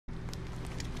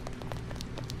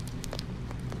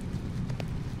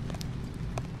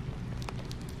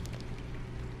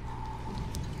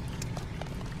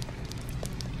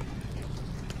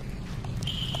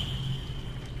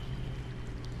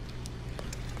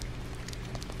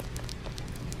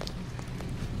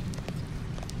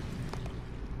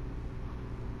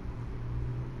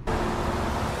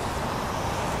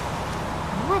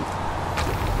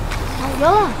有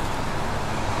了，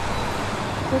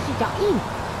这是脚印。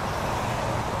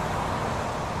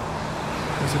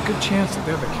There's a good chance that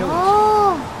they're the killers.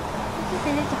 哦，这是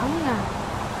谁的脚印啊？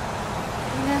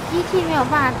你的机器没有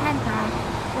办法探查，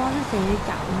不知道是谁的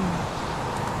脚印。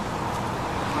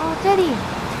哦，这里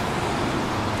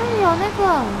有那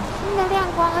个新的亮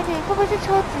光，而且会不会是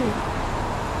车子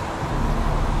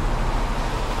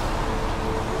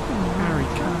？Harry,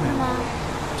 comment.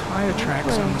 Tire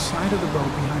tracks on the side of the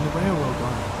road behind the railroad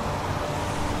line.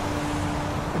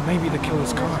 It may be the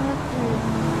killer's car.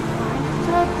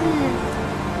 车子。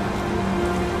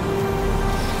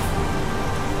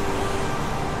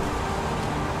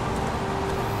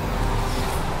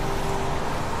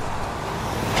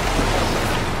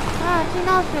进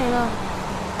到水了，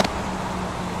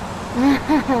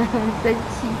生气。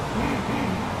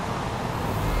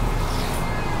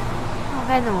那我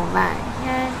该怎么办？现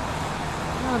在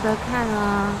没有得看了，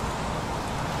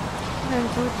不能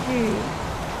出去。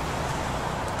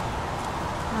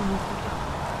那我们去找。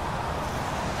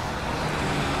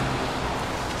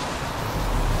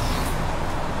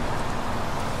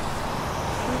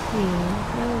不行，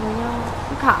所以我们要思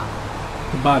考。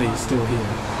The body is still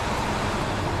here.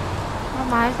 我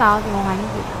们还少怎么缓解？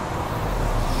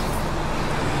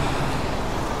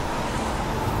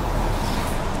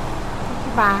去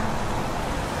吧！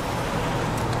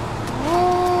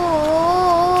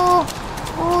哦，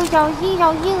小心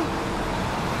小心！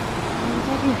下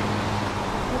去，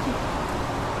下去！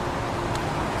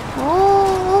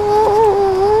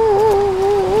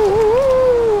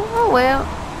我要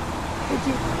下去，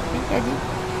下去！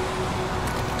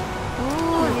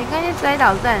你看见摔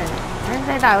倒站了，反正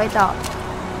摔倒也会倒。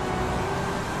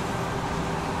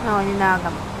那我现在要干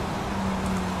嘛？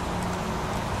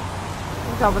我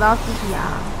找不到尸体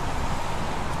啊，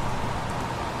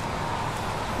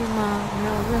对吗？没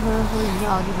有，是喝饮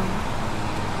料的地方。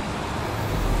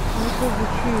我过不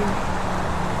去，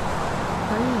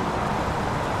可以。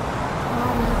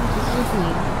啊，不行，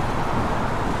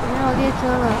没有列车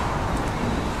了。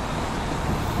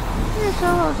列车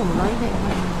会有什么东西可以看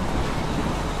呢？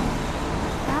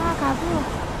啊，卡住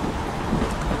了！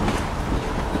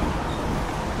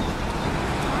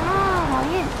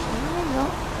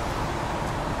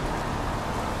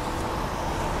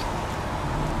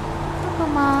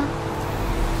吗？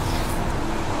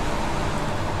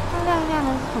它亮亮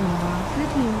的是什么啊？尸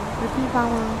体的地方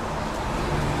吗？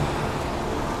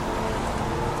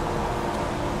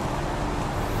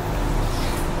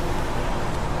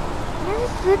应该是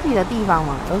尸体的地方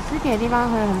嘛，有尸体的地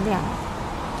方会很亮。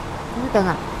不是灯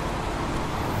啊？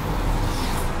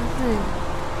不是，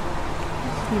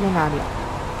尸体在哪里啊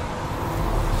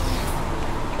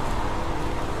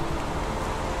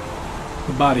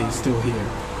？The body is still here.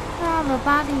 对啊，the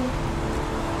body。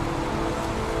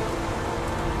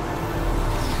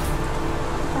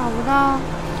找不到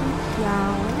尸体啊！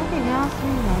我那边要尸体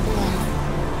哪里啊？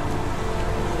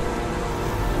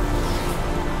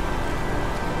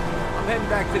 I'm heading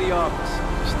back to the office.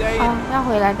 Stay in. 哦，要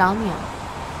回来找你啊。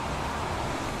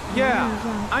 Yeah,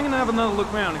 I'm gonna have another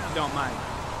look around if you don't mind.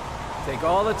 Take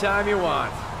all the time you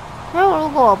want. 所以如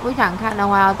果我不想看的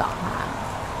话，要找他，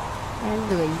应该是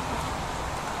这个意思。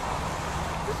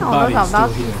为什么我都找不到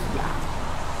尸体啊？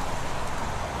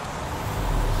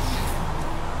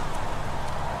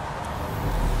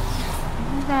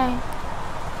是在医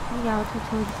疗车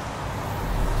里。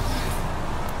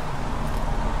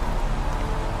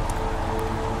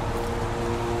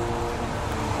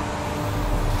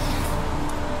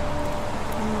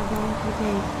 可以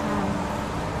看，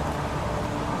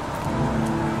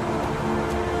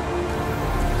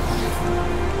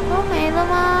都没了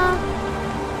吗？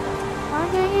完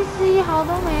全一丝一毫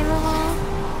都没了吗？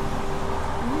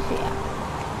你是谁啊？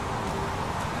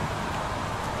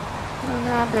不能跟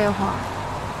他对话。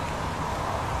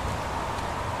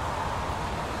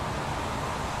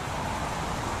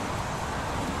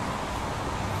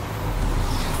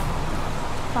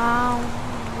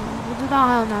不知道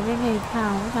还有哪边可以看，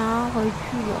我想要回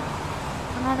去了，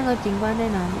看看那个景观在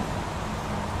哪里。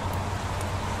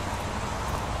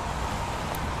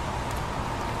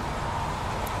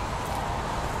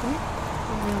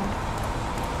没有。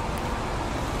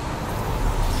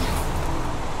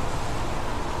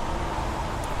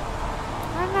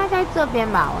他应该在这边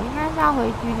吧？我应该是要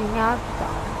回去，应该要找。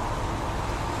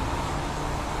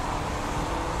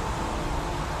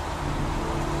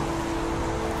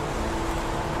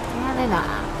在哪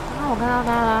啊？刚刚我看到他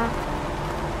了。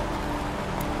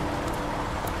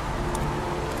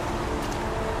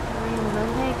有人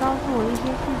可以告诉我一些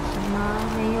事情吗？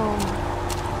没有，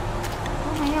都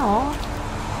没有。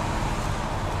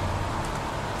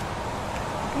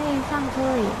上车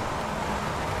耶。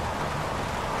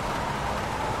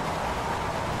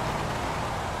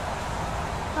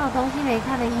有东西没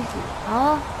看的意思。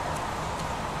哦。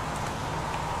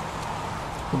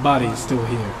The body is still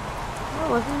here. 因为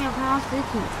我是没有看到尸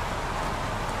体。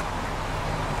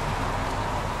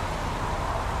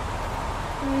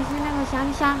这里是那个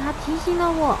香香，他提醒了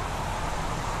我。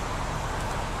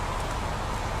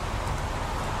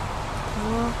等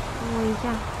我一下。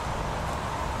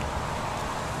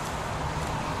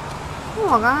因为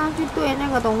我刚刚去对那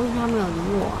个东西，他没有理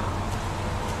我啊。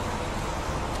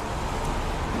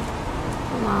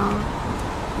是吗？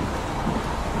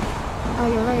哦，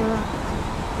有了有了。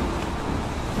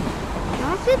原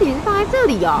来尸体是放在这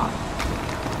里哦。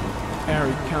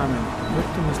Harry, comment.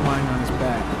 Victim is lying on his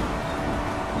back.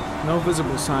 No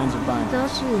visible signs of violence. 则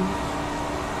是。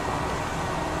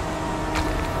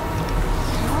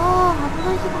哦，好多东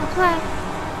西跑出来。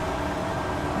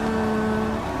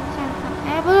想看。哎，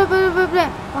不对，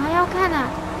我还要看呢。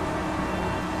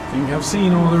Think I've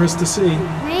seen all there is to see.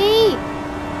 没。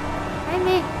还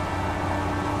没。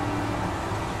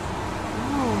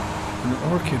哦。An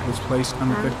orchid was placed on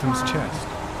the victim's chest.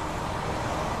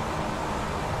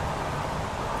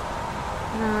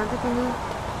 那这个呢？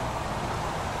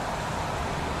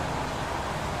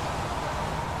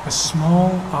 A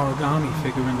small origami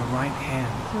figure in the right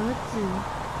hand. 折纸。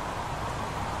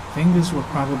 Fingers were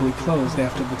probably closed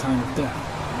after the time of death.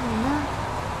 还有呢？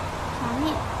下面。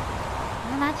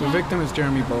我拿起 The 来。 victim is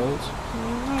Jeremy Bowles.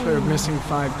 Cleared missing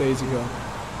 5 days ago.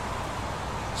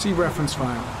 See reference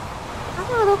file. 他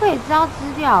这个都可以知道资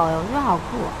料哎，我觉得好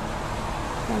酷哦。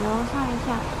等楼上一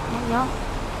下，有。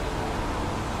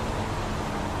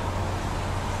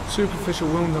 Superficial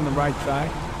wound on the right thigh.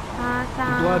 The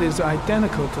blood is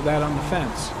identical to that on the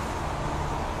fence.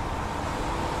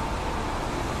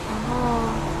 然后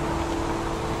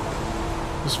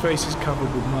His face is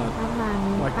covered with mud,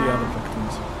 like the other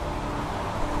victims.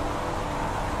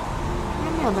 应该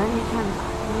没有东西看吧？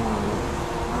没有。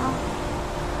好，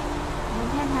我们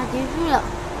探查结束了。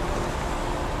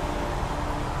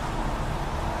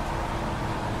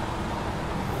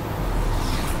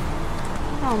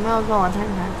但我没有说我探查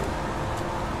的。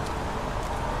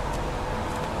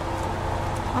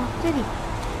哦，这里，是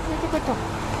这个种。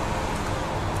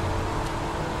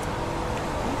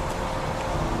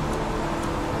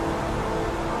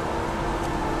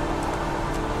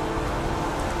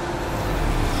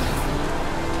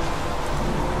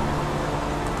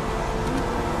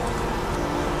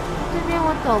这边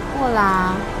我走过啦。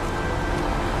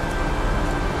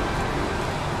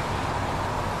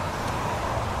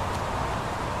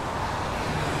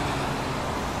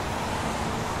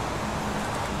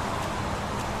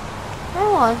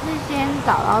 我是先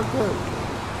找到这里，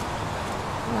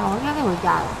那我应该可以回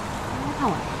家了。看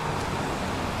完。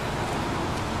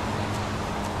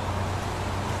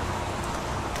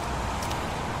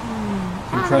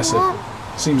Impressive.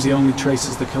 Seems the only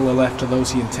traces the killer left are those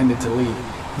he intended to leave.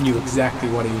 He knew exactly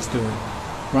what he was doing,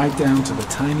 right down to the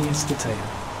tiniest detail.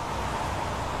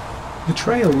 The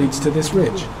trail leads to this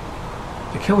ridge.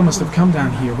 The killer must have come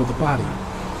down here with the body.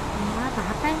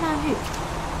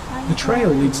 The trail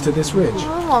leads to this ridge. 因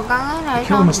为我刚刚来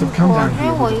上去过，所以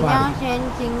我一定要先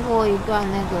经过一段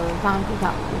那个上去小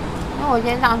路，因为我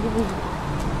先上去不行，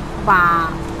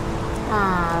吧？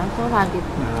搜查结果。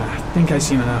I think I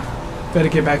seen enough. Better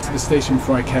get back to the station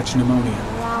before I catch pneumonia.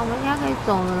 对啊，我们现在可以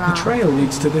走了啦。 The trail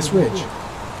leads to this ridge.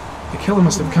 The killer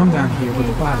must have come down here with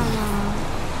the body.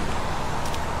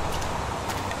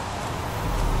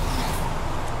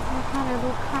 要看的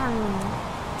都看了。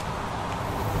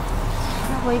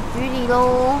 回局里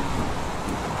喽！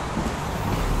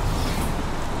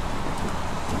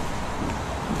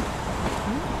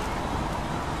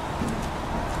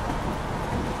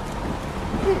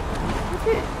出去！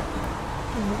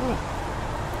怎么会？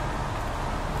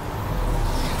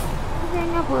这边应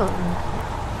该不会有问题。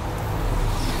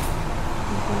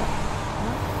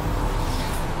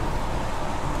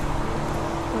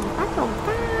走吧！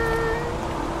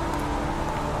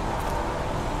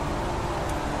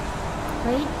 回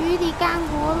局里干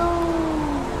活喽！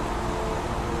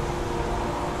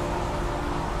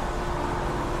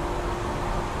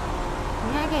我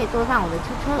现在可以坐上我的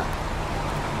车了。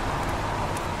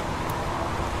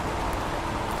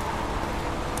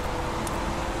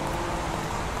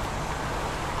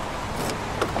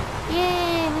耶，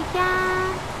回家！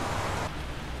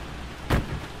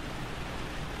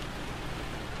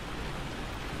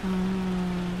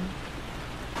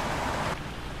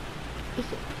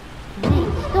内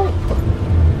动，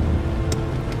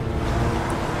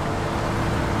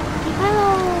离开喽！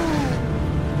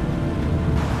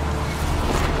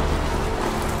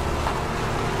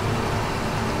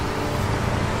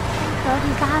底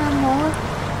杀人魔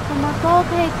什么时候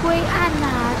可以归案啊？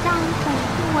这样很恐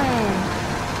怖哎！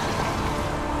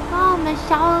不知道我们小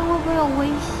恩会不会有危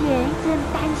险？一直很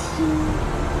担心，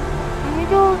感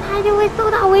觉他就会受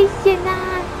到危险啊！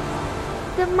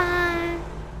真吗？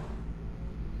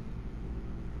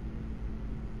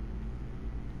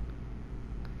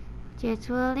解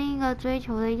除了另一个追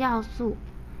求的要素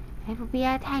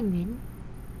 ，FBI 探员。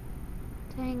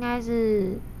这应该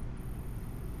是，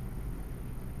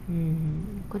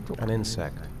滚走。An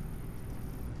insect.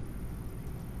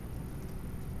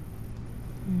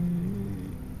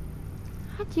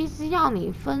 他其实要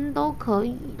你分都可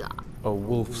以啦。A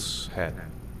wolf's head.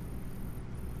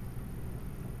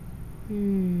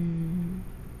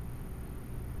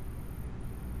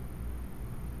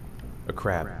 A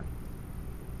crab.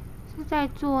 是在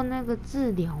做那个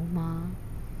治疗吗？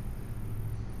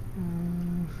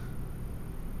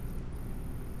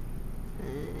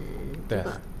这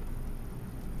个，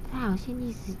它有限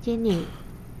定时间呢。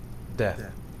Death.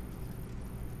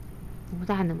 无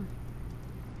弹的吗？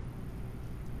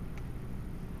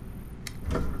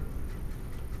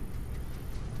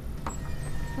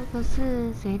这个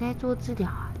是谁在做治疗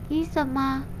啊？医生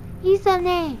吗？医生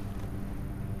呢？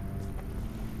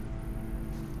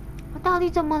我到底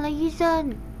怎么了，医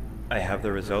生？ I have the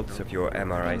results of your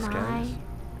MRI scans.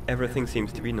 Everything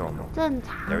seems to be normal. 正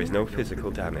常。 There is no physical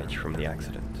damage from the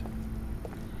accident.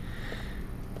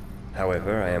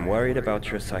 However, I am worried about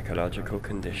your psychological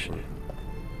condition.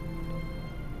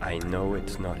 I know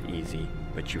it's not easy,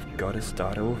 but you've got to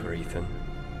start over, Ethan.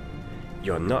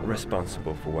 You're not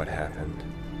responsible for what happened.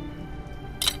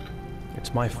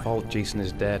 It's my fault Jason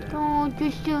is dead. Oh,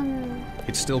 Jason.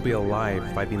 He'd still be alive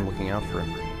if I'd been looking out for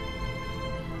him.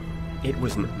 It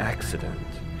was an accident.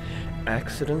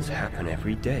 Accidents happen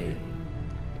every day.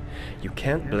 You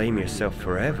can't blame yourself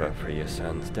forever for your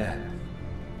son's death.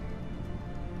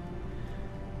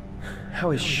 How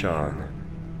is Sean?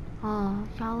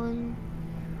 肖恩，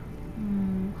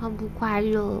很不快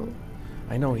乐。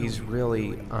 I know he's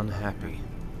really unhappy.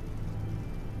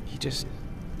 He just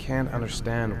can't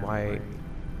understand why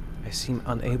I seem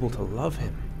unable to love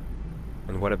him.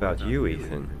 And what about you,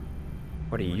 Ethan?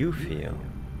 What do you feel?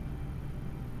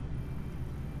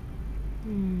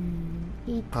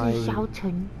 意志消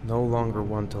沉。 No longer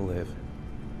want to live.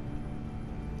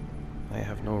 I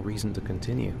have no reason to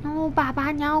continue. 哦，爸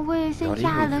爸，你要为了剩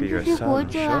下的人继续活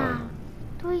着啊！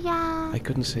对呀。 I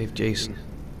couldn't save Jason.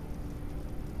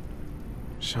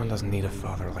 Sean doesn't need a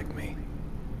father like me.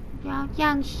 不要这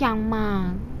样想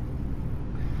嘛，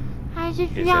还是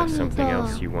需 Is 要 there 你 something 的。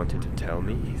 else you wanted to tell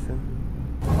me, Ethan?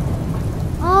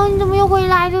 哦，你怎么又回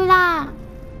来了啦？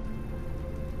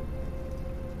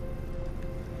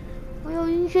我有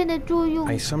晕眩的作用。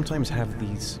 I sometimes have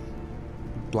these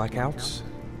blackouts.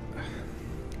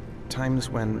 Times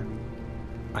when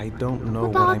I don't 不 know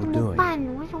知道 what 怎 I'm 么 doing.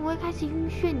 办，为什么会开始晕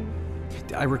眩？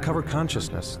 I recover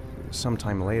consciousness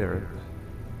sometime later,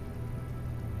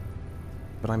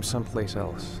 but I'm someplace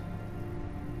else.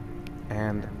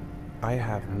 And I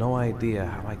have no idea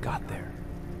how I got there.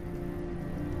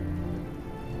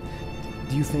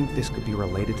 Do you think this could be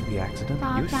related to the accident?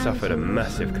 You suffered a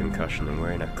massive concussion and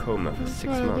were in a coma for 6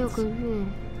对，6 months. 个月。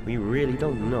 We really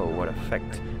don't know what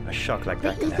effect a shock like 这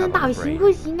that 医 can 生 have 到 on 底 the 行 brain.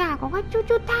 不行啊？赶快救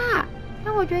救他！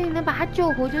但我觉得你能把他救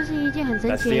活，就是一件很神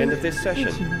That's 奇 the 的 end of this 事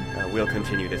session. 情。 We'll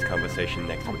continue this conversation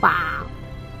next 好 week. 吧，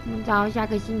我们找下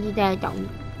个星期再来找你。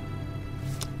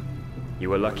 You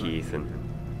were lucky, Ethan.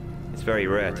 It's very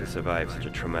rare to survive such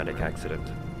a traumatic accident.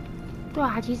 对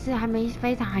啊，其实还没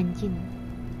非常罕见。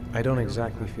 I don't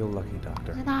exactly feel lucky,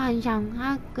 可 Doctor. 是他很想，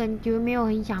他感觉没有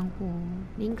很想活，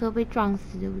宁可被撞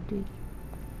死，对不对？